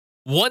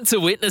Want to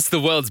witness the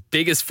world's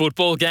biggest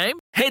football game?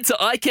 Head to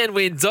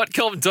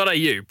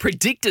iCanWin.com.au,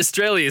 predict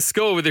Australia's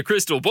score with a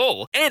crystal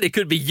ball, and it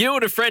could be you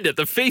and a friend at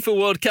the FIFA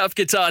World Cup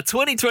Qatar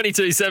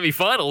 2022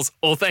 semi-finals,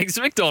 all thanks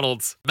to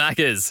McDonald's.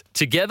 Maccas,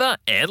 together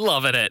and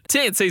loving it.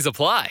 TNCs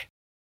apply.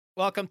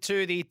 Welcome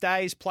to the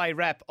day's play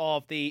wrap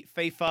of the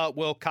FIFA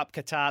World Cup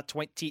Qatar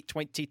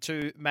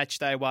 2022 match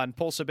day one.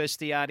 Paul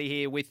Sebastiani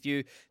here with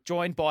you,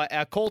 joined by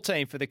our call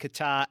team for the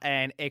Qatar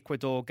and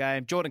Ecuador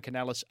game. Jordan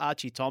Canellis,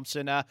 Archie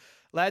Thompson.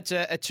 Lads,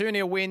 a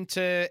 2-0 win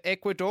to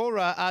Ecuador.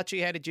 Archie,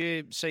 how did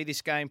you see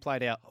this game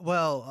played out?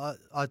 Well,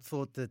 I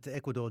thought that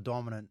Ecuador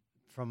dominant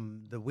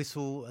from the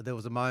whistle. There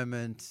was a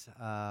moment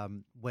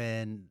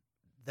when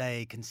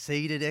they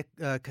conceded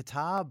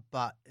Qatar,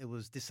 but it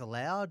was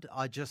disallowed.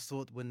 I just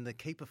thought when the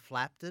keeper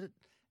flapped it,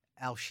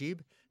 Al-Shib,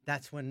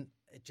 that's when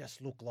it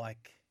just looked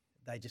like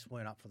they just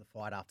weren't up for the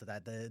fight after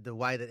that. The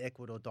way that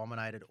Ecuador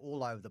dominated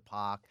all over the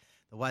park,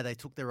 the way they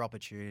took their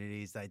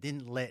opportunities, they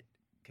didn't let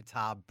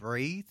Qatar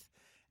breathe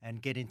and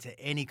get into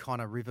any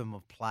kind of rhythm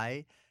of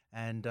play,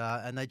 and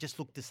they just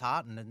looked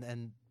disheartened,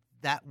 and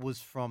that was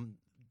from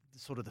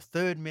sort of the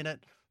third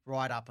minute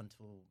right up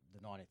until the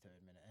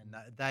 93rd minute, and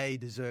they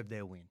deserved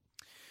their win.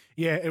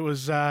 Yeah, it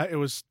was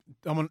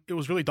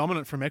really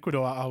dominant from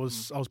Ecuador. I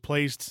was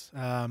pleased.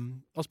 I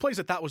was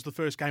pleased that was the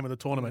first game of the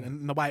tournament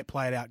and the way it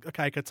played out.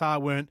 Okay,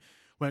 Qatar weren't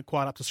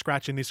quite up to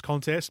scratch in this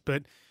contest,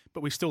 but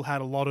we still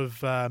had a lot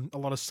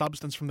of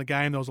substance from the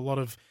game. There was a lot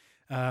of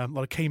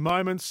key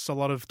moments, a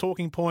lot of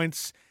talking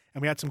points,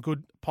 and we had some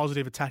good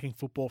positive attacking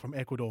football from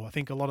Ecuador. I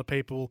think a lot of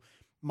people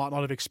might not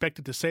have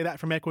expected to see that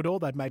from Ecuador.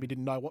 They maybe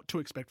didn't know what to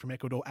expect from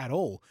Ecuador at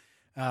all.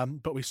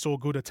 But we saw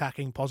good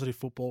attacking, positive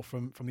football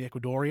from the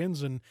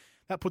Ecuadorians, and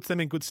that puts them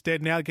in good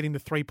stead now. Getting the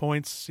 3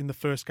 points in the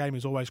first game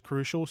is always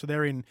crucial. So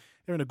they're in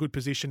a good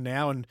position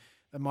now, and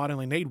they might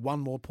only need one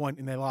more point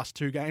in their last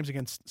two games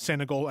against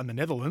Senegal and the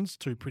Netherlands,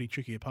 two pretty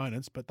tricky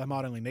opponents, but they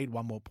might only need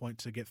one more point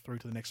to get through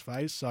to the next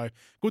phase. So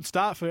good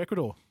start for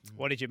Ecuador.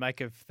 What did you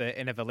make of the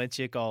Enner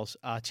Valencia goals,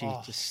 Archie?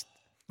 Just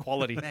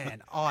quality.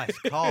 Man, ice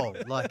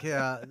cold.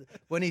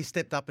 When he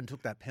stepped up and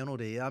took that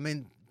penalty, I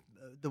mean,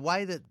 the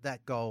way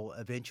that goal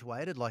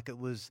eventuated, like it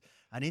was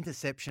an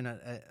interception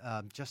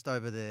at, just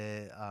over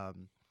the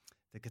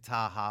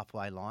Qatar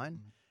halfway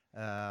line,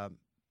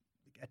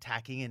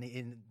 attacking,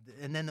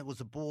 and then it was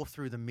a ball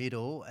through the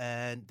middle,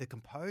 and the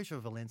composure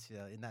of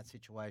Valencia in that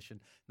situation,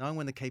 knowing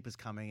when the keeper's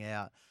coming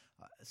out,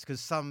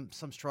 because some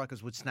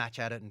strikers would snatch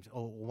at it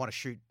or want to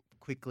shoot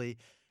quickly,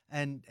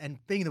 and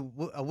being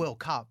a World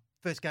Cup,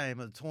 first game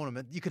of the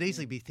tournament, you could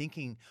easily be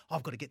thinking,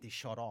 I've got to get this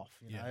shot off,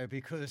 you know,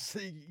 because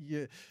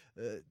you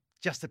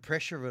just the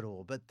pressure of it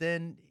all. But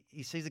then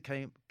he sees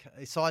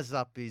he sizes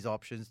up his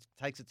options,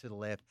 takes it to the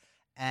left,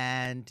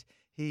 and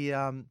he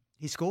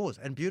scores,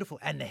 and beautiful.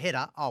 And the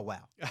header, oh, wow.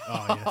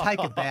 Oh, yeah.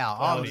 Take a bow.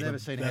 I've never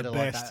seen a header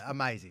like that.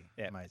 Amazing.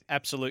 Yeah, amazing.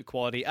 Absolute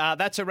quality.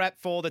 That's a wrap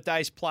for the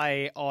day's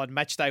play on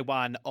match day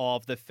one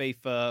of the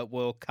FIFA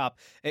World Cup.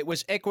 It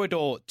was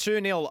Ecuador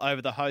 2-0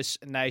 over the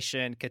host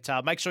nation,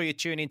 Qatar. Make sure you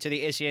tune into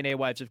the SEN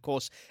airwaves, of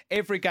course.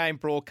 Every game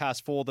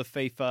broadcast for the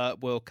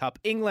FIFA World Cup.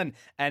 England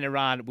and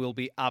Iran will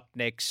be up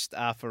next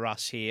for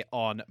us here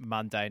on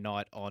Monday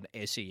night on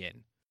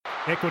SEN.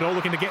 Ecuador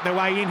looking to get their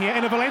way in here.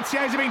 Enner Valencia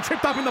has been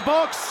tripped up in the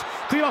box.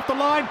 Cleared off the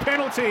line,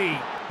 penalty.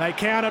 They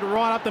counted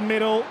right up the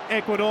middle.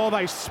 Ecuador,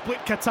 they split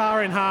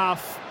Qatar in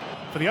half.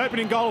 For the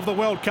opening goal of the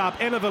World Cup,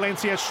 Enner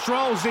Valencia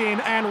strolls in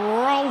and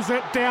rolls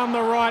it down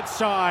the right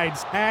side.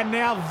 And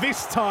now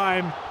this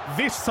time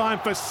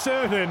for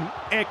certain,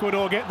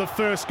 Ecuador get the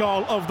first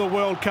goal of the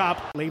World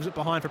Cup. Leaves it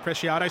behind for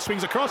Preciado,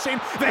 swings across in.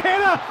 The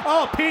header,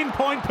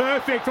 pinpoint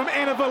perfect from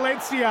Enner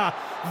Valencia.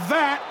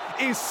 That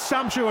is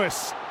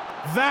sumptuous.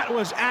 That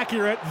was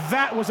accurate.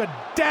 That was a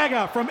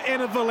dagger from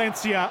Enner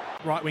Valencia.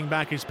 Right wing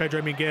back is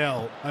Pedro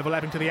Miguel.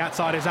 Overlapping to the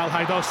outside is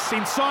Al-Haydos.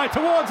 Inside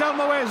towards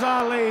Almoez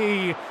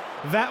Ali.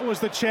 That was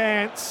the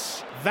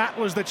chance. That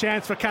was the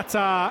chance for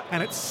Qatar.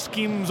 And it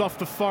skims off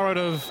the forehead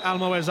of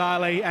Almoez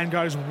Ali and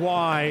goes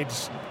wide.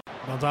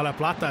 Gonzalo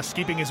Plata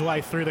skipping his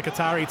way through the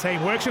Qatari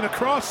team. Works it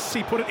across.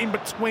 He put it in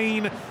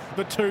between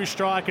the two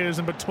strikers,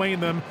 and between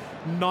them,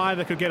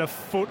 neither could get a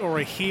foot or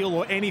a heel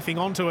or anything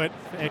onto it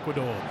for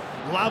Ecuador.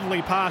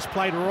 Lovely pass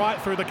played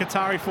right through the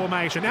Qatari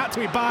formation. Out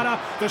to Ibarra.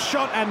 The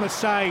shot and the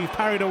save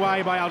parried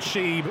away by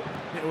Al-Shib.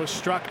 It was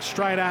struck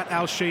straight at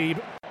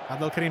Al-Shib.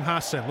 Abdelkarim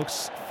Hassan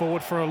looks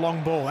forward for a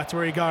long ball. That's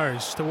where he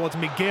goes, towards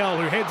Miguel,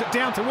 who heads it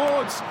down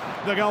towards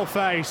the goal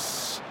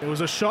face. It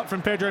was a shot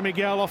from Pedro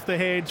Miguel off the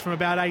head from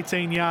about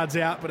 18 yards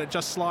out, but it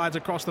just slides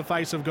across the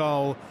face of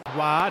goal.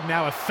 Ward,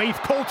 now a thief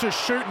called to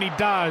shoot, and he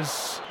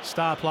does.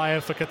 Star player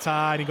for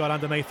Qatar, and he got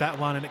underneath that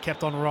one, and it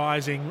kept on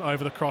rising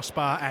over the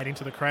crossbar and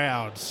into the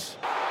crowds.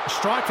 A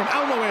strike from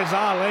Almoez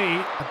Ali.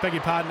 I beg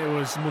your pardon, it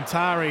was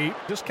Muntari.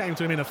 Just came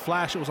to him in a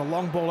flash. It was a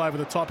long ball over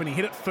the top, and he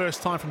hit it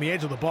first time from the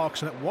edge of the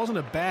box, and it wasn't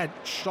a bad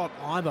shot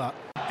either.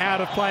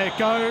 Out of play it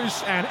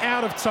goes, and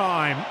out of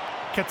time.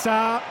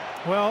 Qatar,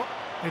 well,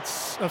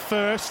 It's a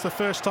first, the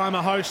first time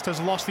a host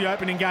has lost the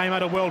opening game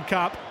at a World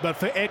Cup. But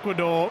for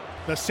Ecuador,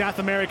 the South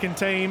American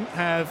team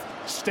have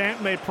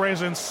stamped their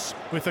presence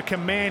with a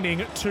commanding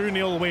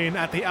 2-0 win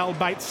at the Al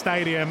Bayt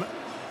Stadium.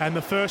 And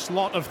the first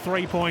lot of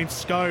 3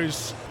 points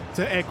goes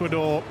to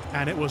Ecuador.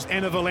 And it was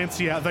Enner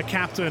Valencia, the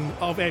captain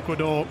of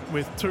Ecuador,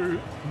 with 2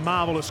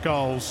 marvellous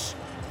goals.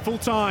 Full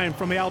time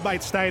from the Al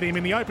Bayt Stadium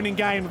in the opening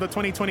game of the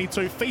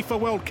 2022 FIFA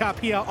World Cup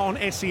here on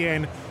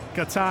SEN.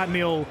 Qatar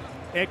 0,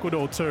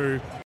 Ecuador 2.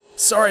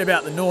 Sorry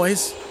about the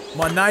noise.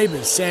 My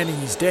neighbour's sanding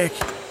his deck.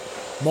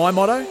 My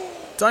motto?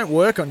 Don't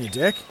work on your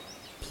deck,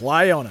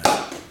 play on it.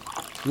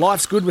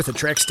 Life's good with a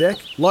Trex deck.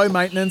 Low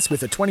maintenance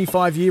with a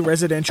 25-year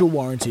residential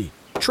warranty.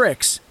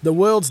 Trex, the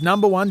world's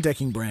 #1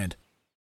 decking brand.